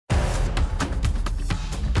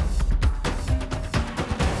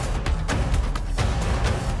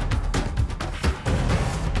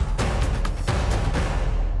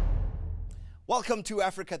Welcome to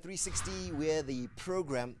Africa 360. We're the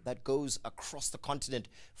program that goes across the continent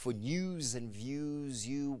for news and views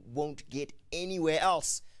you won't get anywhere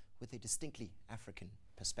else, with a distinctly African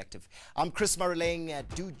perspective. I'm Chris Marilang.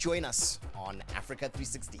 Do join us on Africa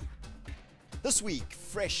 360. This week,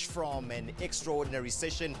 fresh from an extraordinary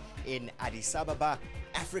session in Addis Ababa,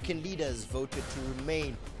 African leaders voted to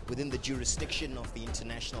remain within the jurisdiction of the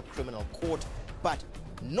International Criminal Court, but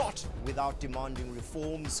not without demanding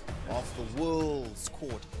reforms of the world's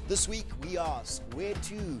court. This week, we ask, where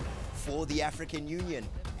to for the African Union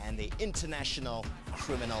and the International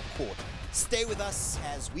Criminal Court? Stay with us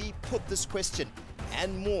as we put this question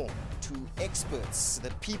and more to experts,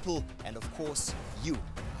 the people, and of course, you,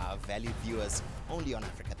 our valued viewers, only on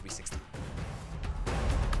Africa 360.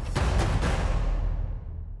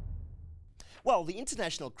 Well, the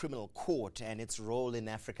International Criminal Court and its role in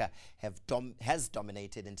Africa has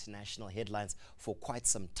dominated international headlines for quite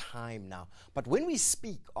some time now. But when we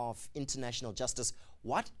speak of international justice,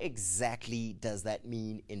 what exactly does that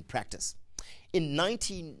mean in practice? In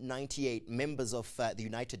 1998, members of the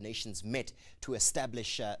United Nations met to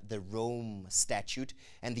establish the Rome Statute,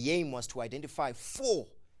 and the aim was to identify 4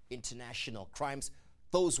 international crimes.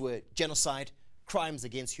 Those were genocide, crimes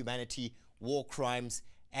against humanity, war crimes,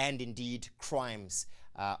 and indeed crimes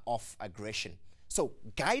of aggression. So,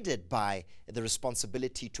 guided by the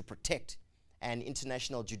responsibility to protect, an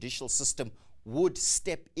international judicial system would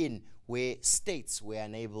step in where states were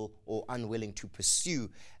unable or unwilling to pursue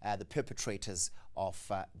the perpetrators of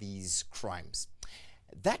these crimes.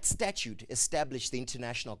 That statute established the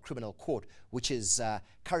International Criminal Court, which is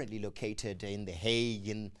currently located in The Hague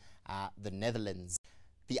in the Netherlands.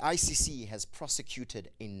 The ICC has prosecuted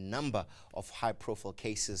a number of high-profile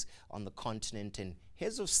cases on the continent, and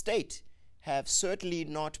heads of state have certainly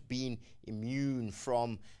not been immune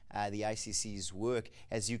from the ICC's work.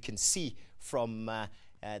 As you can see from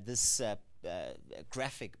this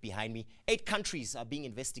graphic behind me, 8 countries are being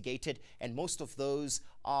investigated, and most of those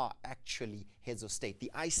are actually heads of state.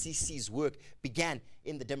 The ICC's work began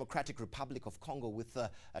in the Democratic Republic of Congo with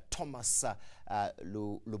Thomas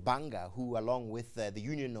Lubanga, who, along with the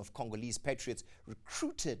Union of Congolese Patriots,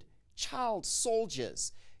 recruited child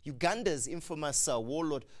soldiers. Uganda's infamous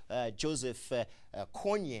warlord Joseph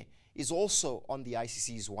Kony is also on the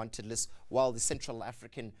ICC's wanted list, while the Central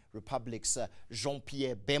African Republic's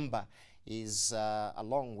Jean-Pierre Bemba is,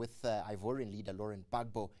 along with Ivorian leader Laurent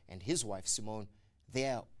Gbagbo and his wife Simone,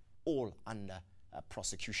 they're all under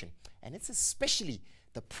prosecution. And it's especially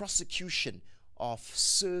the prosecution of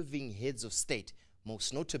serving heads of state,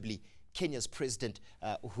 most notably Kenya's President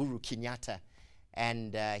Uhuru Kenyatta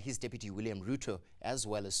and his deputy William Ruto, as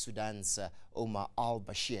well as Sudan's Omar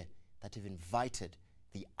al-Bashir, that have invited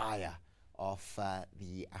the ire of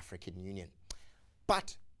the African Union.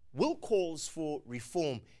 But will calls for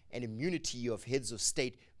reform and immunity of heads of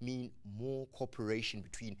state mean more cooperation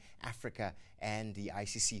between Africa and the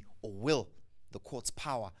ICC, or will the court's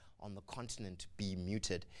power on the continent be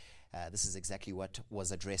muted? This is exactly what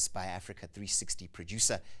was addressed by Africa 360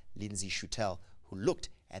 producer Lindsay Schutel, who looked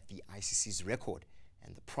at the ICC's record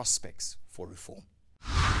and the prospects for reform.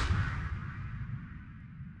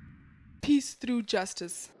 Peace through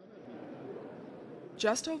justice.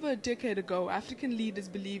 Just over a decade ago, African leaders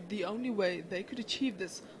believed the only way they could achieve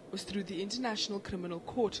this was through the International Criminal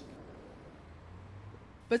Court.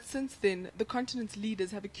 But since then, the continent's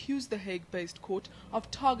leaders have accused the Hague-based court of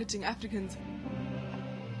targeting Africans.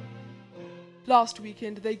 Last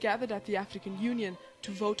weekend, they gathered at the African Union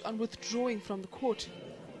to vote on withdrawing from the court.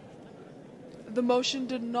 The motion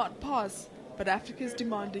did not pass, but Africa is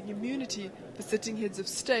demanding immunity for sitting heads of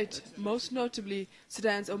state, most notably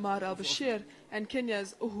Sudan's Omar al-Bashir and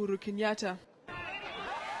Kenya's Uhuru Kenyatta.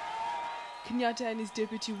 Kenyatta and his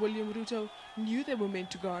deputy William Ruto knew they were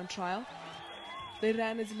meant to go on trial. They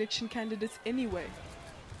ran as election candidates anyway.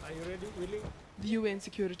 Are you ready, Willie? The UN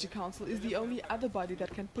Security Council is the only other body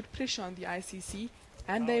that can put pressure on the ICC,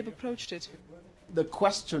 and they've approached it. The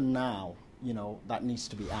question now, that needs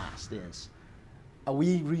to be asked is, are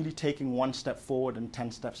we really taking 1 step forward and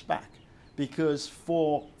 10 steps back? Because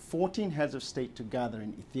for 14 heads of state to gather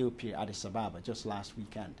in Ethiopia, Addis Ababa, just last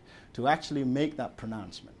weekend, to actually make that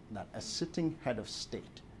pronouncement that a sitting head of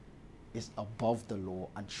state is above the law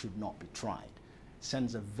and should not be tried,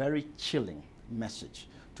 sends a very chilling message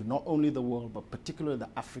to not only the world, but particularly the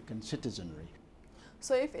African citizenry.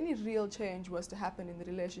 So if any real change was to happen in the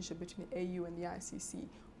relationship between the AU and the ICC,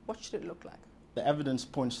 what should it look like? The evidence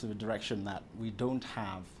points to the direction that we don't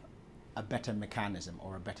have a better mechanism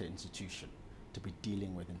or a better institution to be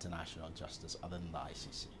dealing with international justice other than the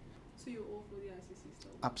ICC. So you're all for the ICC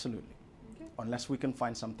still? Absolutely. Okay. Unless we can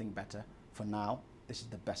find something better, for now, this is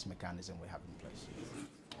the best mechanism we have in place.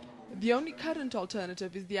 The only current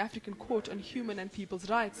alternative is the African Court on Human and People's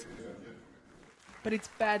Rights. But it's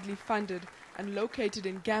badly funded and located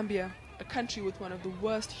in Gambia, a country with one of the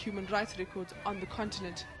worst human rights records on the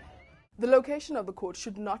continent. The location of the court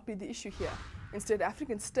should not be the issue here. Instead,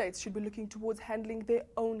 African states should be looking towards handling their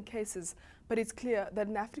own cases. But it's clear that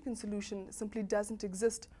an African solution simply doesn't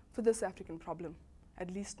exist for this African problem.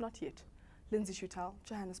 At least not yet. Lindsay Schutel,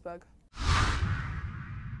 Johannesburg.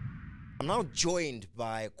 I'm now joined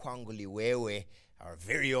by Kouakou Liwewe, our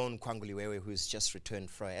very own Kouakou Liwewe, who's just returned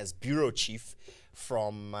as bureau chief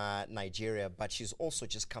from Nigeria, but she's also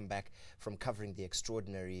just come back from covering the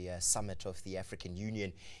extraordinary summit of the African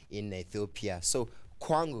Union in Ethiopia. So,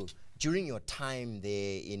 Kouakou, during your time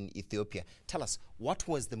there in Ethiopia, tell us, what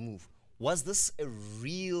was the move? Was this a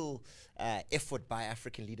real effort by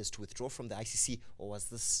African leaders to withdraw from the ICC, or was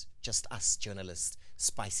this just us journalists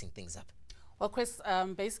spicing things up? Well, Chris,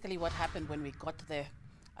 basically what happened when we got there,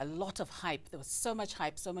 a lot of hype. There was so much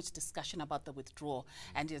hype, so much discussion about the withdrawal.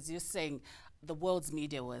 And as you're saying, the world's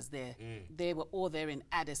media was there. They were all there in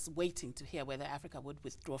Addis waiting to hear whether Africa would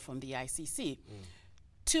withdraw from the ICC.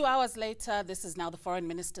 2 hours later, this is now the foreign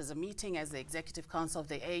ministers are meeting as the Executive Council of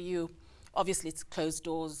the AU. Obviously, it's closed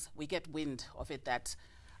doors. We get wind of it that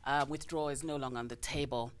withdrawal is no longer on the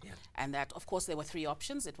table. And that, of course, there were three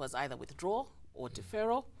options. It was either withdraw or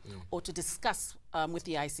deferral, or to discuss with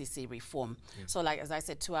the ICC reform. So like, as I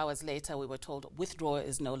said, 2 hours later, we were told withdrawal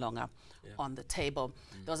is no longer on the table.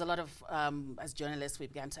 There was a lot of, as journalists, we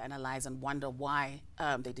began to analyze and wonder why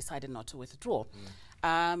they decided not to withdraw.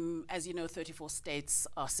 As you know, 34 states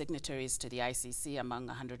are signatories to the ICC among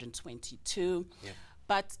 122.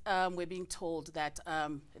 But we're being told that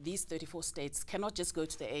these 34 states cannot just go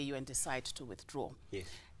to the AU and decide to withdraw.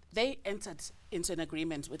 They entered into an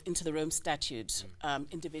agreement into the Rome Statute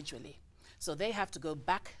individually. So they have to go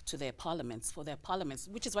back to their parliaments,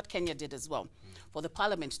 which is what Kenya did as well, for the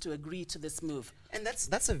parliament to agree to this move. And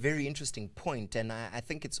that's a very interesting point, and I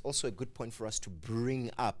think it's also a good point for us to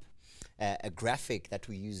bring up a graphic that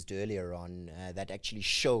we used earlier on that actually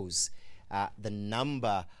shows the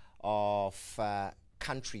number of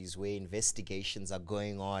countries where investigations are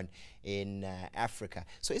going on in Africa.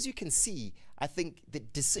 So as you can see, I think the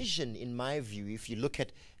decision, in my view, if you look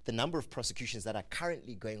at the number of prosecutions that are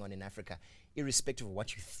currently going on in Africa, irrespective of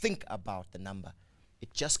what you think about the number,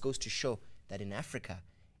 it just goes to show that in Africa,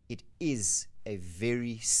 it is a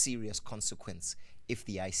very serious consequence if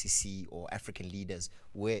the ICC or African leaders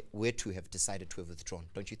were to have decided to have withdrawn,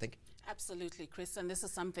 don't you think? Absolutely, Chris, and this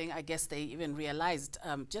is something I guess they even realized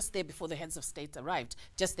just there before the heads of state arrived,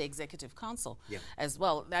 just the Executive Council as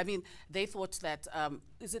well. I mean, they thought that,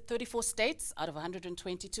 is it 34 states out of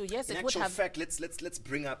 122? Yes, it would have... In actual fact, let's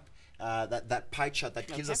bring up that pie chart that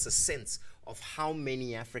gives us a sense of how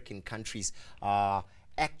many African countries are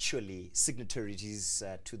actually signatories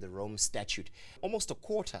to the Rome Statute. Almost a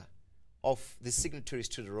quarter of the signatories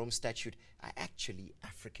to the Rome Statute are actually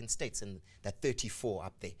African states, and there are 34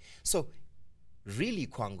 up there. So really,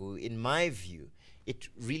 Kouakou, in my view, it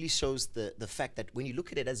really shows the fact that when you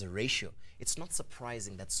look at it as a ratio, it's not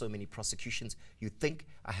surprising that so many prosecutions you think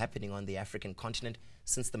are happening on the African continent,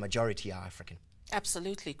 since the majority are African.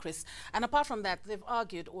 Absolutely, Chris. And apart from that, they've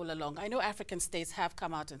argued all along. I know African states have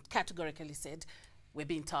come out and categorically said, we're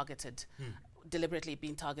being targeted, deliberately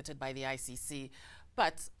being targeted by the ICC.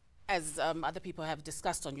 But as other people have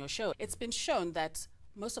discussed on your show, it's been shown that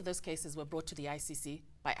most of those cases were brought to the ICC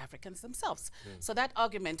by Africans themselves. So that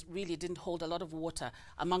argument really didn't hold a lot of water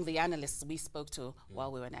among the analysts we spoke to while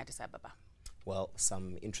we were in Addis Ababa. Well,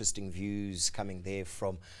 some interesting views coming there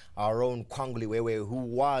from our own Kouakou Liwewe, who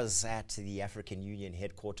was at the African Union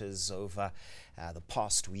headquarters over the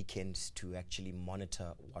past weekend to actually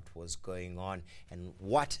monitor what was going on and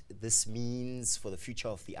what this means for the future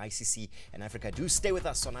of the ICC and Africa. Do stay with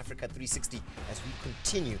us on Africa 360 as we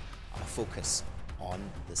continue our focus on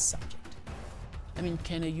this subject. I mean,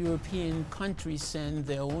 can a European country send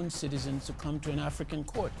their own citizens to come to an African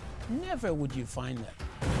court? Never would you find that.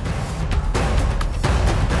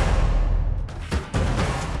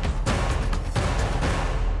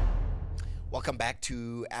 Welcome back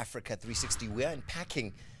to Africa 360. We're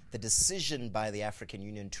unpacking the decision by the African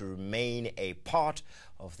Union to remain a part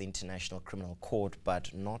of the International Criminal Court,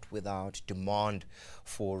 but not without demand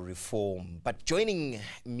for reform. But joining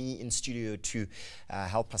me in studio to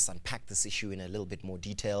help us unpack this issue in a little bit more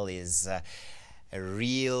detail is a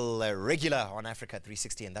real regular on Africa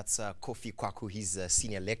 360, and that's Koffi Kouakou. He's a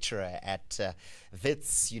senior lecturer at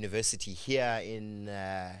Wits University here in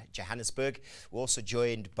Johannesburg. We're also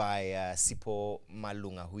joined by Sipho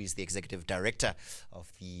Malunga, who is the executive director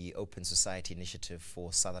of the Open Society Initiative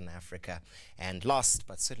for Southern Africa. And last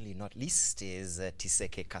but certainly not least is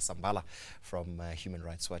Tiseke Kasambala from Human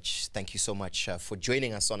Rights Watch. Thank you so much for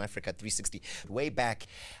joining us on Africa 360. Way back,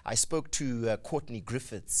 I spoke to Courtney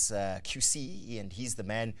Griffiths, QC, and he's the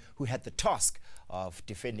man who had the task of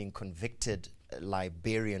defending convicted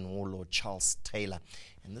Liberian warlord Charles Taylor.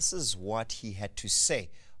 And this is what he had to say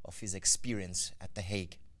of his experience at The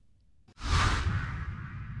Hague.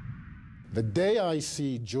 The day I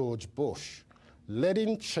see George Bush led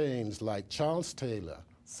in chains like Charles Taylor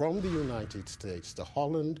from the United States to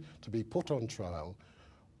Holland to be put on trial,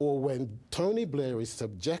 or when Tony Blair is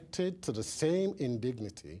subjected to the same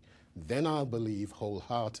indignity, then I'll believe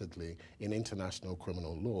wholeheartedly in international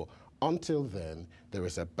criminal law. Until then, there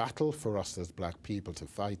is a battle for us as black people to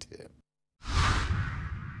fight here.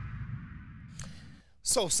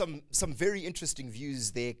 So some very interesting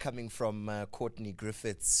views there coming from Courtney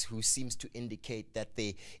Griffiths, who seems to indicate that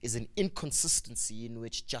there is an inconsistency in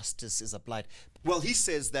which justice is applied. Well, he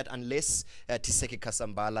says that unless Tiseke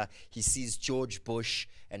Kasambala, he sees George Bush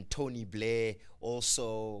and Tony Blair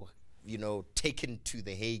also, you know, taken to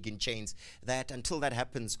The Hague in chains, that until that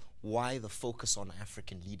happens, why the focus on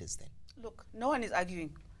African leaders then? Look, no one is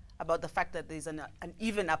arguing about the fact that there's an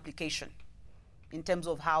even application in terms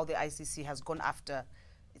of how the ICC has gone after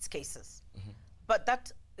its cases. Mm-hmm. But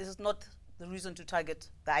that is not the reason to target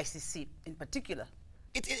the ICC in particular.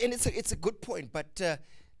 It's a good point, but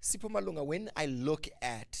Sipho Malunga, when I look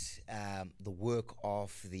at the work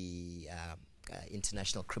of the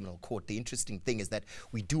International Criminal Court, the interesting thing is that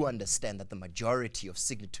we do understand that the majority of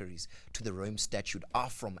signatories to the Rome Statute are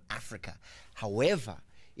from Africa. However,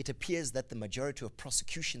 it appears that the majority of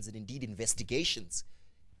prosecutions and indeed investigations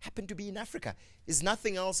happen to be in Africa. Is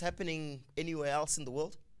nothing else happening anywhere else in the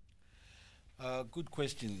world? Good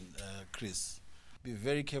question, Chris. Be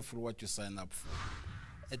very careful what you sign up for.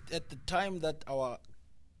 At the time that our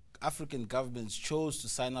African governments chose to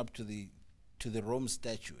sign up to the Rome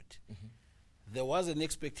Statute, mm-hmm. there was an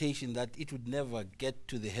expectation that it would never get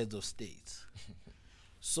to the heads of states.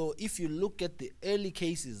 So if you look at the early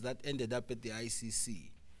cases that ended up at the ICC,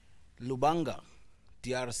 Lubanga,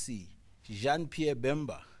 DRC, Jean-Pierre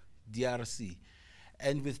Bemba, DRC,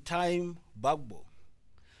 and with time, Bagbo.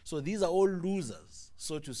 So these are all losers,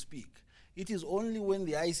 so to speak. It is only when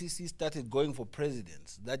the ICC started going for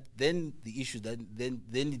presidents that then the issue, then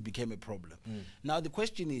it became a problem. Mm. Now the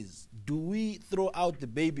question is, do we throw out the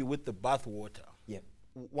baby with the bathwater? Yeah.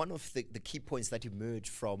 One of the key points that emerged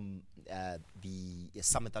from the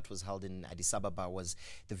summit that was held in Addis Ababa was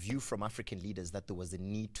the view from African leaders that there was a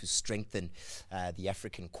need to strengthen the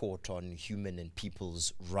African Court on Human and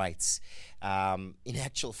People's Rights. In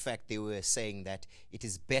actual fact, they were saying that it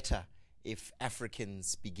is better if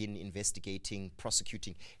Africans begin investigating,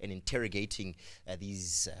 prosecuting, and interrogating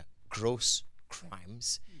these gross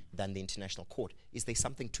crimes than the International Court. Is there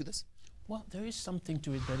something to this? Well, there is something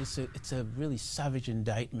to it, but it's a really savage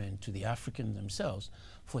indictment to the Africans themselves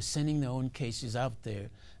for sending their own cases out there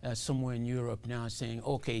somewhere in Europe now saying,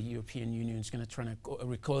 okay, European Union is going to try to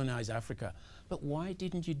recolonize Africa. But why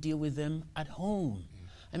didn't you deal with them at home?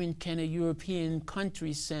 I mean, can a European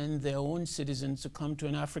country send their own citizens to come to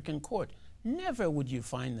an African court? Never would you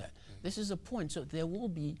find that. This is a point. So there will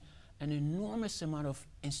be an enormous amount of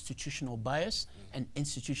institutional bias and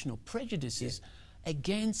institutional prejudices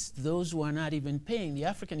against those who are not even paying. The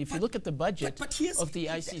African, if you look at the budget of the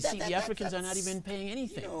ICC, the Africans are not even paying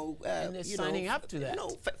anything. And they're signing up to that.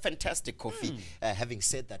 Fantastic, Koffi, having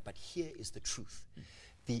said that, but here is the truth.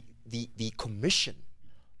 The Commission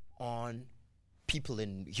on People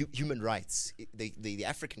in Human Rights, the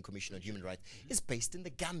African Commission on Human Rights, is based in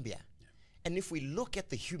the Gambia. And if we look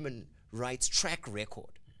at the human rights track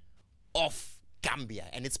record of Gambia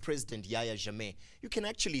and its president, Yahya Jammeh, you can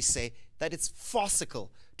actually say that it's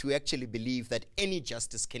farcical to actually believe that any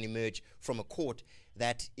justice can emerge from a court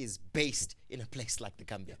that is based in a place like the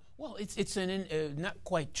Gambia. Well, it's not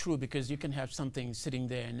quite true, because you can have something sitting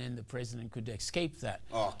there and then the president could escape that.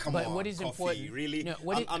 Oh, come on, what is Koffi, important? Really? No,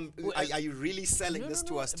 are you really selling this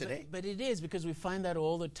to us today? But it is, because we find that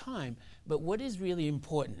all the time. But what is really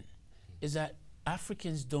important is that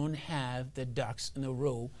Africans don't have the ducks in a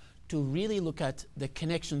row to really look at the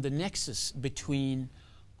connection, the nexus between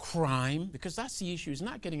crime, because that's the issue. It's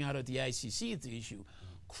not getting out of the ICC, it's the issue.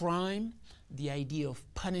 Crime, the idea of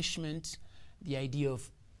punishment, the idea of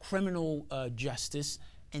criminal justice,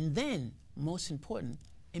 and then, most important,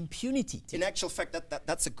 impunity. In actual fact,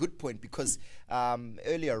 that's a good point, because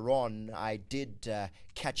earlier on I did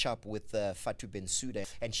catch up with Fatou Bensouda,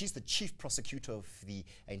 and she's the chief prosecutor of the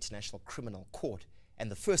International Criminal Court and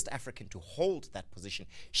the first African to hold that position.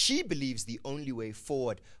 She believes the only way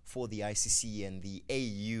forward for the ICC and the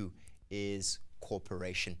AU is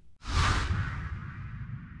cooperation.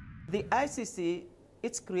 The ICC,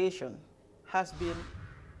 its creation, has been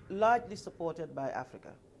largely supported by Africa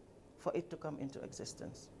for it to come into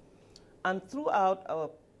existence. And throughout our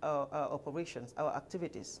operations, our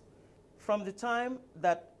activities, from the time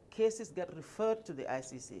that cases get referred to the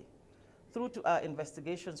ICC, through to our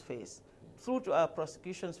investigations phase, through to our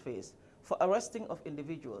prosecutions phase, for arresting of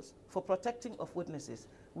individuals, for protecting of witnesses,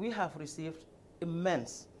 we have received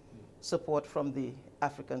immense support from the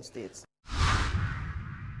African states.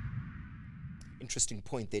 Interesting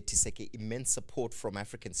point there, Tiseke. Immense support from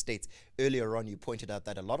African states. Earlier on, you pointed out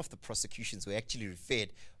that a lot of the prosecutions were actually referred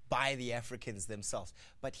by the Africans themselves.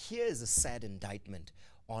 But here is a sad indictment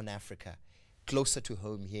on Africa. Closer to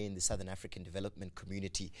home here in the Southern African Development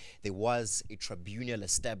Community, there was a tribunal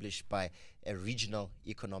established by a regional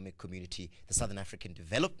economic community, the Southern African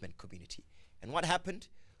Development Community. And what happened?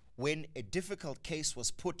 When a difficult case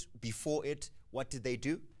was put before it, what did they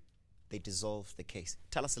do? They dissolved the case.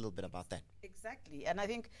 Tell us a little bit about that. Exactly. And I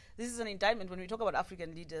think this is an indictment when we talk about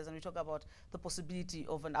African leaders and we talk about the possibility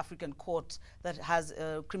of an African court that has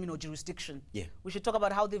criminal jurisdiction. Yeah. We should talk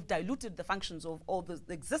about how they've diluted the functions of all the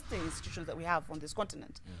existing institutions that we have on this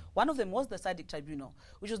continent. One of them was the SADC Tribunal,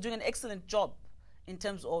 which was doing an excellent job in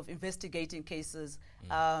terms of investigating cases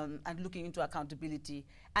and looking into accountability.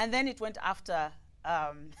 And then it went after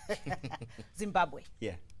Zimbabwe.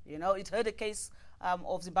 Yeah. You know, it heard a case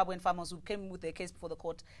of Zimbabwean farmers who came with their case before the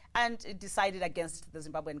court, and it decided against the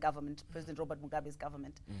Zimbabwean government, President Robert Mugabe's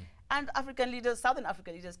government. And African leaders, Southern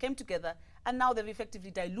African leaders, came together, and now they've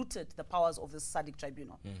effectively diluted the powers of the SADC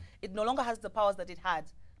Tribunal. It no longer has the powers that it had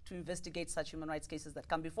to investigate such human rights cases that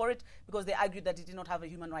come before it, because they argued that it did not have a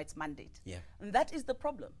human rights mandate. Yeah. And that is the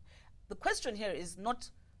problem. The question here is not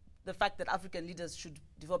the fact that African leaders should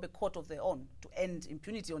develop a court of their own to end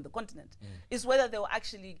impunity on the continent, is whether they will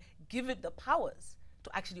actually give it the powers to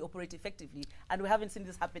actually operate effectively. And we haven't seen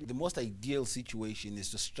this happen. The most ideal situation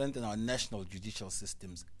is to strengthen our national judicial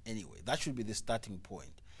systems anyway. That should be the starting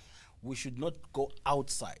point. We should not go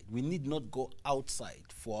outside. We need not go outside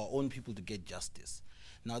for our own people to get justice.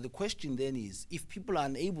 Now the question then is, if people are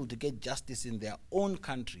unable to get justice in their own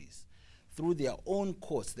countries, through their own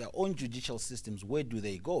courts, their own judicial systems, where do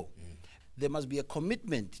they go? There must be a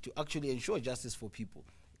commitment to actually ensure justice for people.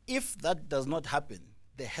 If that does not happen,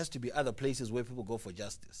 there has to be other places where people go for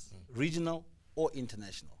justice, regional or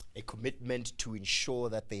international. A commitment to ensure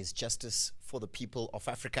that there is justice for the people of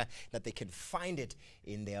Africa, that they can find it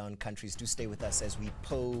in their own countries. Do stay with us as we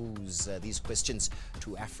pose these questions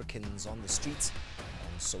to Africans on the streets,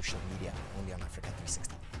 on social media, only on Africa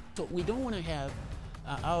 360. So we don't want to have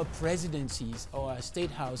our presidencies or our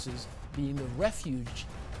state houses being the refuge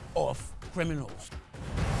of criminals.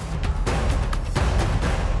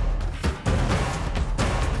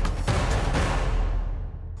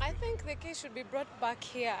 I think the case should be brought back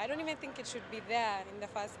here. I don't even think it should be there in the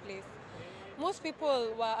first place. Most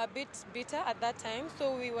people were a bit bitter at that time,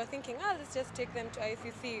 so we were thinking, let's just take them to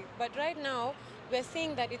ICC. But right now, we're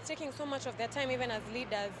seeing that it's taking so much of their time, even as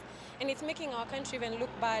leaders, and it's making our country even look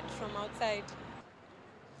bad from outside.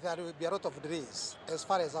 There will be a lot of delays as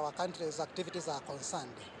far as our country's activities are concerned.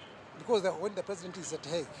 Because when the president is at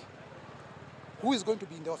Hague, who is going to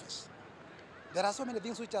be in the office? There are so many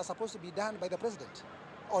things which are supposed to be done by the president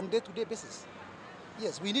on a day-to-day basis.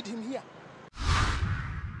 Yes, we need him here.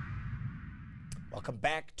 Welcome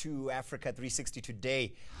back to Africa 360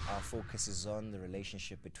 today. Our focus is on the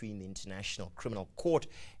relationship between the International Criminal Court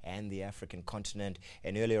and the African continent.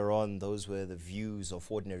 And earlier on, those were the views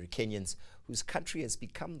of ordinary Kenyans whose country has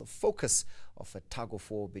become the focus of a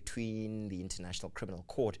tug-of-war between the International Criminal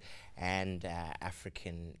Court and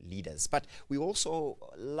African leaders. But we also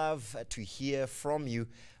love to hear from you,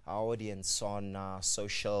 our audience on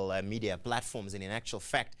social media platforms. And in actual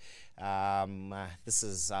fact, this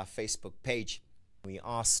is our Facebook page. We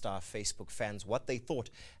asked our Facebook fans what they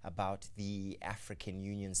thought about the African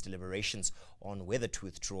Union's deliberations on whether to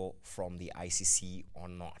withdraw from the ICC or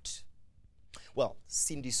not. Well,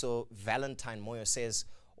 Sindiso Valentine Moyo says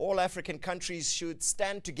all African countries should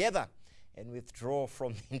stand together and withdraw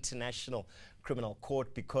from the International Criminal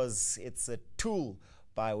Court because it's a tool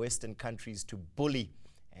by Western countries to bully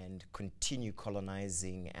and continue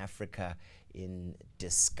colonizing Africa in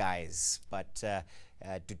disguise. But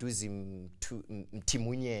Duduzi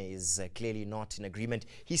Mtimunye is clearly not in agreement.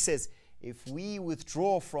 He says if we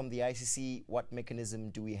withdraw from the ICC, what mechanism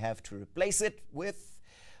do we have to replace it with?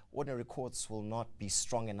 Ordinary courts will not be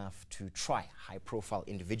strong enough to try high-profile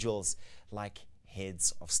individuals like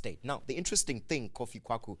heads of state. Now, the interesting thing,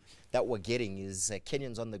 Kouakou, that we're getting is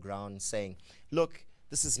Kenyans on the ground saying, look,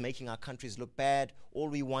 this is making our countries look bad. All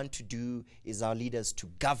we want to do is our leaders to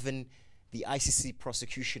govern. The ICC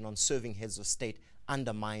prosecution on serving heads of state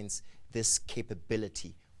undermines this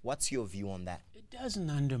capability. What's your view on that? It doesn't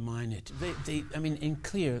undermine it. I mean, in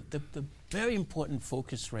clear, the very important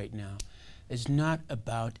focus right now is not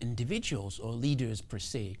about individuals or leaders per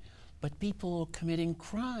se, but people committing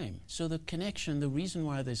crime. So the connection, the reason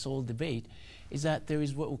why this whole debate is that there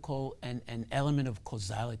is what we call an element of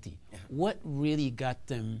causality. Yeah. What really got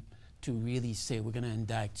them to really say we're going to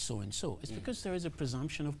indict so-and-so? It's because there is a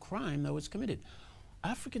presumption of crime that was committed.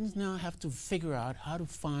 Africans now have to figure out how to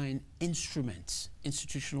find instruments,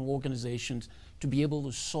 institutional organizations, to be able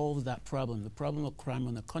to solve that problem, the problem of crime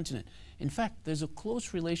on the continent. In fact, there's a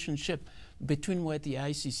close relationship between what the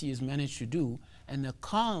ICC has managed to do and the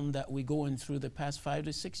calm that we're going through the past 5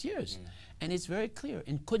 to 6 years. And it's very clear.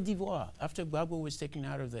 In Cote d'Ivoire, after Gbagbo was taken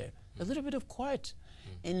out of there, a little bit of quiet.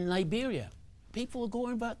 In Liberia, people are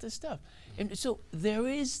going about this stuff. And so there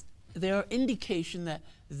are indications that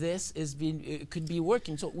this could be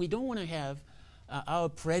working. So we don't want to have our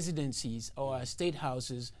presidencies or our state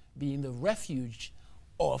houses being the refuge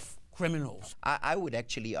of criminals. I would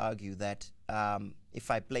actually argue that if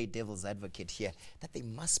I play devil's advocate here, that there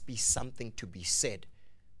must be something to be said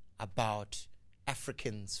about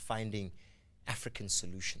Africans finding African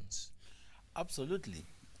solutions. Absolutely.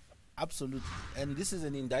 Absolutely. And this is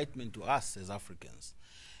an indictment to us as Africans.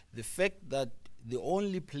 The fact that the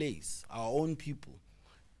only place our own people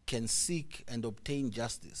can seek and obtain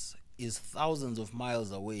justice is thousands of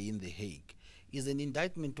miles away in The Hague is an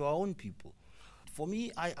indictment to our own people. For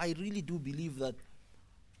me, I really do believe that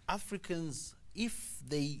Africans, if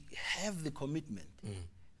they have the commitment,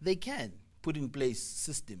 they can put in place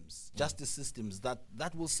systems, justice systems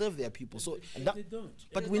that will serve their people. So, they don't.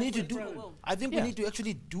 But we need to do. I think we need to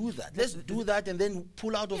actually do that. Let's do that and then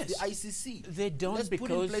pull out of the ICC. They don't. Let's because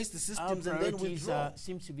put in place the systems our and then withdraw.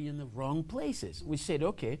 Seems to be in the wrong places. We said,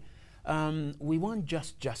 okay, we want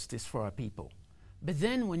just justice for our people. But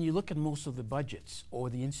then when you look at most of the budgets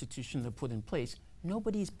or the institutions that put in place,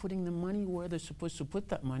 nobody's putting the money where they're supposed to put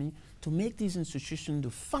that money to make these institutions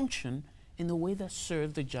to function in the way that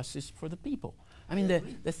serve the justice for the people. I mean,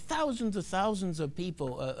 the thousands of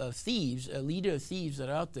people, thieves, leader of thieves that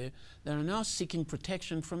are out there that are now seeking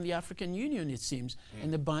protection from the African Union, it seems,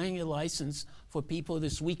 and they're buying a license for people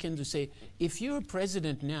this weekend to say, if you're a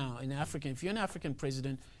president now in Africa, if you're an African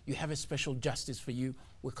president, you have a special justice for you.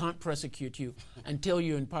 We can't prosecute you until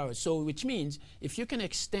you're in power. So, which means if you can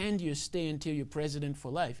extend your stay until you're president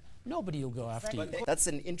for life, nobody will go after you. That's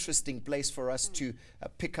an interesting place for us to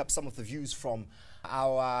pick up some of the views from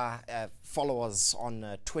our followers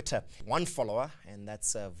on Twitter. One follower, and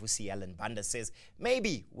that's Vusi Allen Banda, says,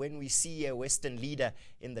 maybe when we see a Western leader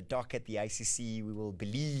in the dock at the ICC, we will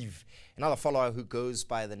believe. Another follower who goes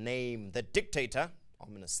by the name The Dictator,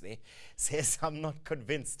 ominously, says, I'm not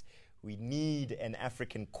convinced. We need an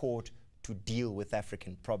African court to deal with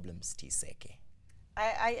African problems, Tiseke.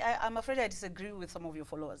 I'm afraid I disagree with some of your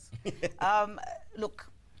followers.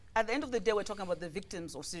 Look, at the end of the day, we're talking about the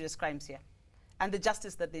victims of serious crimes here and the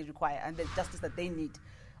justice that they require and the justice that they need.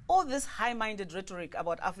 All this high-minded rhetoric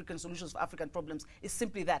about African solutions for African problems is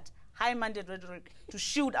simply that, high-minded rhetoric to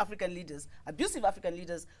shield African leaders, abusive African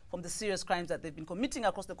leaders, from the serious crimes that they've been committing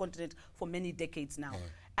across the continent for many decades now.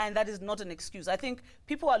 And that is not an excuse. I think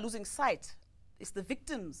people are losing sight. It's the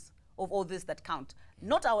victims of all this that count,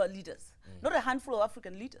 not our leaders, not a handful of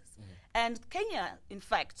African leaders. And Kenya, in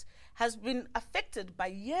fact, has been affected by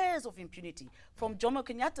years of impunity, from Jomo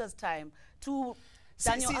Kenyatta's time to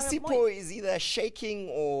Daniel Sipho is either shaking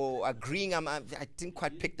or agreeing. I didn't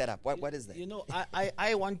quite pick that up. What is that? You know,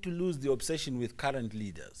 I want to lose the obsession with current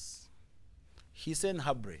leaders. Hissène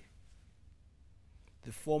Habré,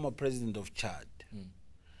 the former president of Chad,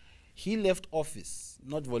 he left office,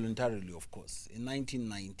 not voluntarily, of course, in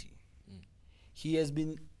 1990. He has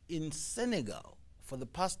been in Senegal for the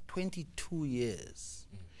past 22 years.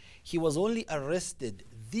 He was only arrested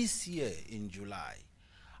this year in July,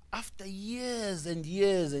 after years and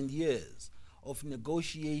years and years of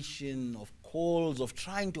negotiation, of calls, of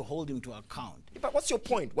trying to hold him to account. But what's your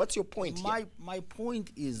point? What's your point here? My point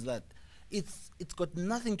is that it's got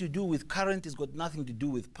nothing to do with current, it's got nothing to do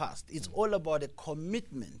with past. It's all about a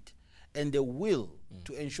commitment and a will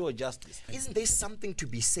to ensure justice. Isn't there something to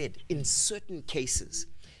be said in certain cases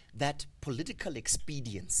that political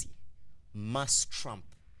expediency must trump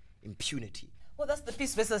impunity. Well, that's the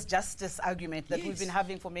peace versus justice argument that we've been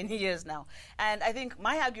having for many years now. And I think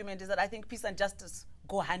my argument is that I think peace and justice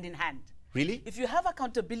go hand in hand. Really? If you have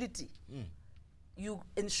accountability, you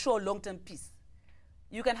ensure long-term peace.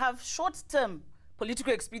 You can have short-term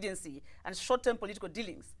political expediency and short-term political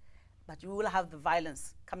dealings, but you will have the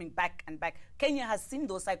violence coming back and back. Kenya has seen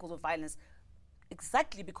those cycles of violence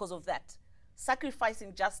exactly because of that.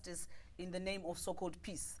 Sacrificing justice in the name of so-called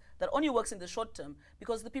peace that only works in the short term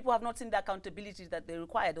because the people have not seen the accountability that they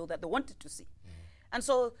required or that they wanted to see. And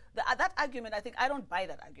so that argument, I think, I don't buy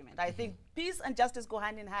that argument. I think peace and justice go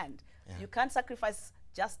hand in hand. You can't sacrifice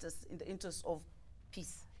justice in the interest of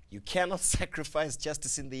peace. You cannot sacrifice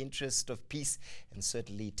justice in the interest of peace, and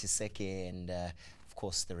certainly Tiseke and of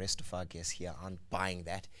course the rest of our guests here aren't buying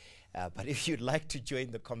that. But if you'd like to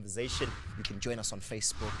join the conversation, you can join us on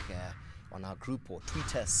Facebook, on our group, or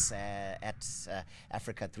tweet us at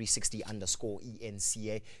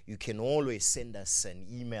Africa360_ENCA. You can always send us an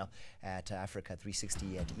email at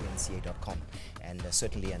Africa360@enca.com. And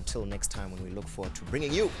certainly until next time, when we look forward to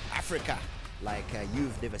bringing you Africa like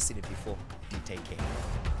you've never seen it before, do take care.